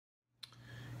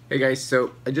Hey guys,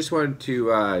 so I just wanted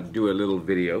to do a little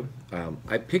video.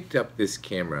 I picked up this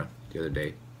camera the other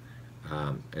day,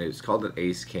 and it's called an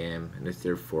Ace Cam, and it's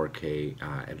their 4K.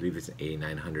 I believe it's an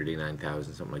A900,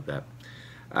 A9000, something like that.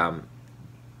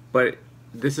 But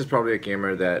this is probably a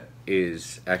camera that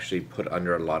is actually put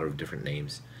under a lot of different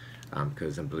names,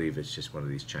 because I believe it's just one of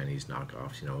these Chinese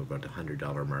knockoffs, you know, about the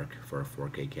 $100 mark for a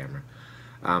 4K camera.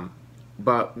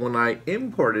 But when I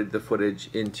imported the footage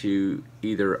into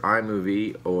either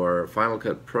iMovie or Final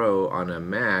Cut Pro on a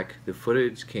Mac, the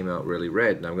footage came out really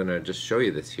red, and I'm going to just show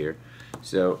you this here.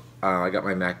 So I got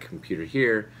my Mac computer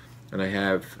here, and I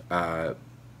have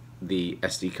the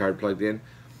SD card plugged in.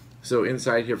 So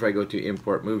inside here, if I go to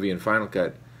Import Movie in Final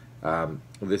Cut,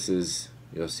 this is,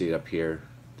 you'll see it up here,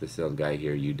 this little guy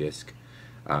here, U-Disc,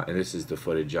 and this is the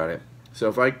footage on it. So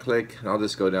if I click, and I'll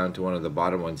just go down to one of the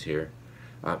bottom ones here,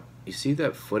 you see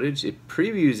that footage? It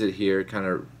previews it here kind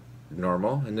of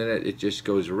normal, and then it just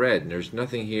goes red, and there's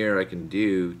nothing here I can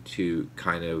do to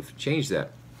kind of change that.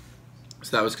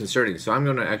 So that was concerning. So I'm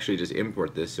going to actually just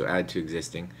import this, so add to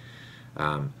existing,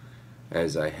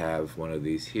 as I have one of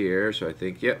these here. So I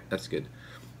think, yep, that's good.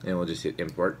 And we'll just hit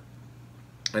import,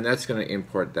 and that's going to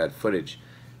import that footage.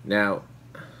 Now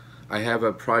I have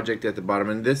a project at the bottom,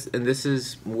 and this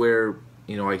is where,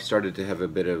 you know, I started to have a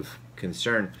bit of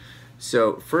concern.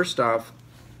 So first off,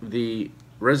 the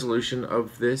resolution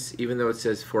of this, even though it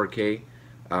says 4K,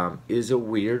 is a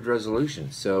weird resolution.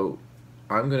 So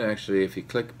I'm going to actually, if you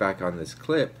click back on this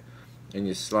clip and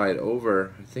you slide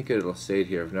over, I think it'll say it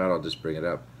here. If not, I'll just bring it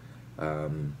up.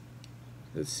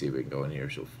 Let's see if we can go in here.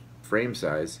 So frame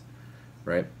size,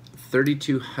 right?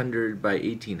 3200 by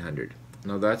 1800.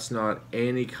 Now that's not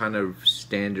any kind of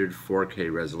standard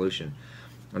 4K resolution.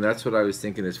 And that's what I was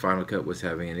thinking this Final Cut was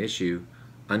having an issue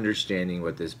understanding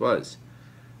what this was.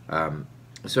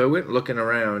 So I went looking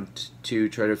around to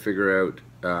try to figure out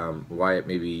why it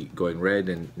may be going red,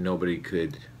 and nobody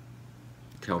could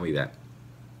tell me that.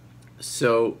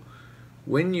 So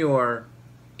when you're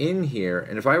in here,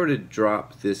 and if I were to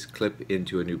drop this clip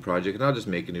into a new project, and I'll just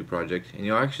make a new project, and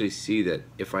you'll actually see that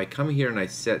if I come here and I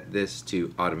set this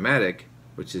to automatic,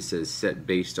 which it says set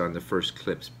based on the first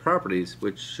clip's properties,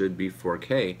 which should be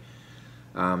 4K,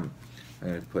 I'm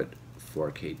going to put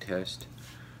 4K test.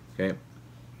 Okay,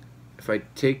 if I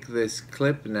take this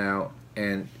clip now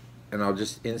and I'll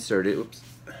just insert it, oops,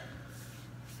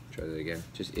 try that again,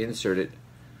 just insert it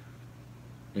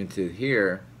into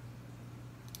here,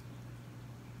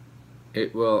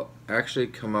 it will actually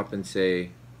come up and say,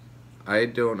 I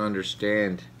don't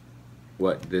understand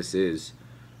what this is.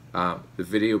 The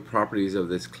video properties of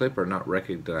this clip are not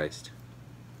recognized.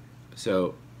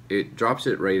 So it drops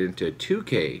it right into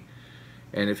 2K.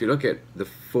 And if you look at the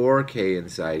 4K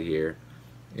inside here,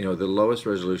 you know, the lowest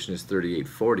resolution is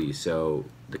 3840, so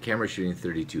the camera's shooting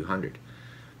 3200.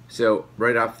 So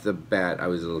right off the bat, I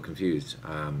was a little confused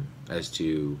as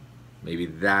to maybe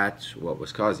that's what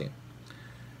was causing it.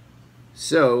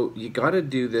 So you got to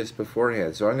do this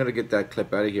beforehand. So I'm going to get that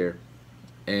clip out of here,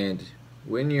 and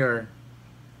when you're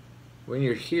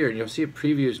here, and you'll see it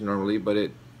previews normally, but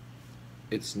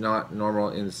it's not normal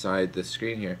inside the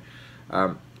screen here.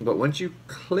 But once you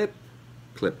click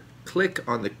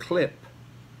on the clip,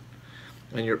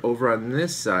 and you're over on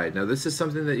this side, now this is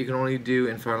something that you can only do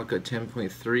in Final Cut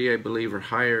 10.3, I believe, or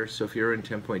higher. So if you're in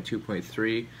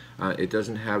 10.2.3, it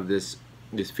doesn't have this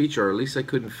feature, or at least I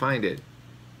couldn't find it.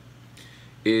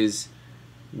 Is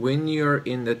when you're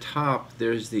in the top,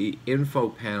 there's the info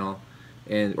panel,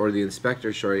 or the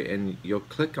inspector, sorry, and you'll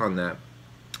click on that,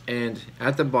 and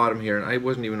at the bottom here, and I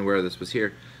wasn't even aware this was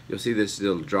here, you'll see this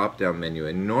little drop down menu,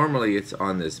 and normally it's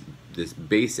on this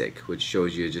basic, which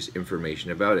shows you just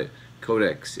information about it,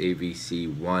 codecs,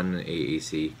 AVC1,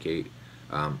 AAC, okay.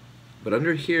 But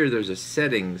under here there's a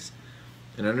settings,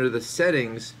 and under the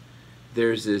settings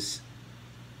there's this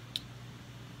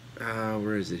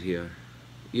where is it here,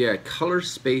 yeah, color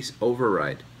space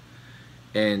override,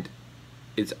 and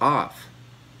it's off.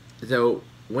 So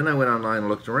when I went online and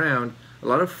looked around, a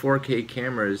lot of 4K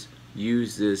cameras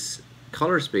use this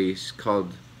color space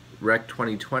called Rec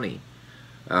 2020.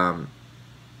 I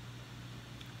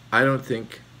don't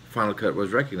think Final Cut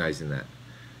was recognizing that.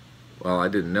 Well, I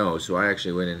didn't know, so I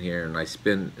actually went in here and I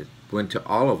went to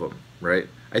all of them, right?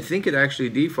 I think it actually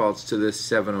defaults to this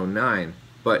 709,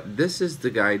 but this is the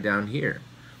guy down here,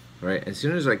 right? As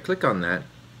soon as I click on that,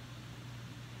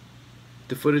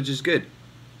 the footage is good.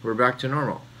 We're back to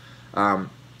normal.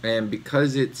 And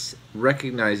because it's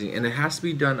recognizing, and it has to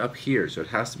be done up here, so it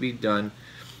has to be done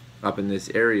up in this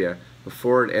area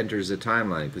before it enters the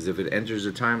timeline, because if it enters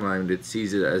the timeline, it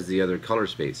sees it as the other color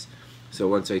space. So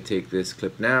once I take this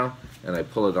clip now and I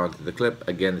pull it onto the clip,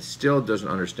 again it still doesn't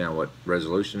understand what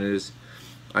resolution it is.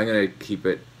 I'm going to keep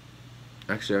it,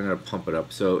 actually I'm going to pump it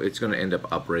up, so it's going to end up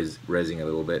resing a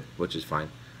little bit, which is fine.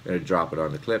 I'm going to drop it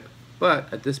on the clip,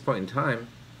 but at this point in time,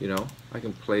 you know, I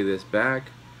can play this back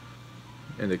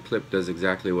and the clip does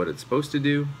exactly what it's supposed to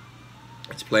do.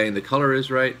 It's playing, the color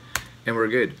is right, and we're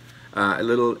good. A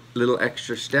little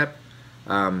extra step,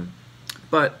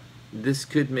 but this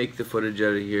could make the footage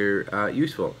out of here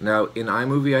useful. Now in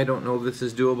iMovie I don't know if this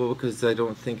is doable because I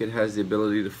don't think it has the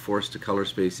ability to force the color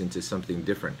space into something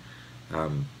different.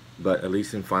 But at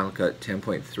least in Final Cut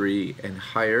 10.3 and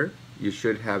higher you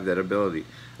should have that ability,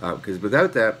 because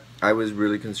without that I was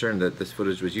really concerned that this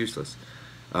footage was useless.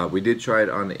 We did try it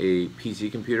on a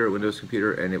PC computer, a Windows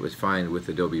computer, and it was fine with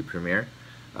Adobe Premiere,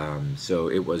 so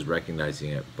it was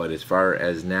recognizing it. But as far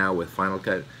as now with Final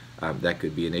Cut, that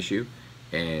could be an issue,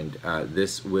 and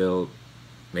this will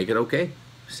make it okay.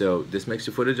 So this makes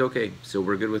the footage okay, so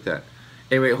we're good with that.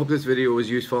 Anyway, I hope this video was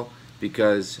useful,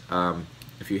 because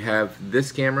if you have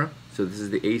this camera, so this is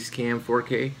the Ace Cam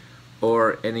 4K,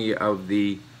 or any of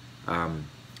the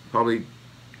probably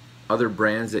other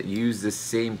brands that use the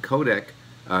same codec,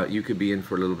 you could be in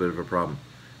for a little bit of a problem.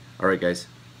 Alright guys,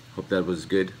 hope that was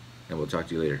good, and we'll talk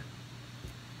to you later.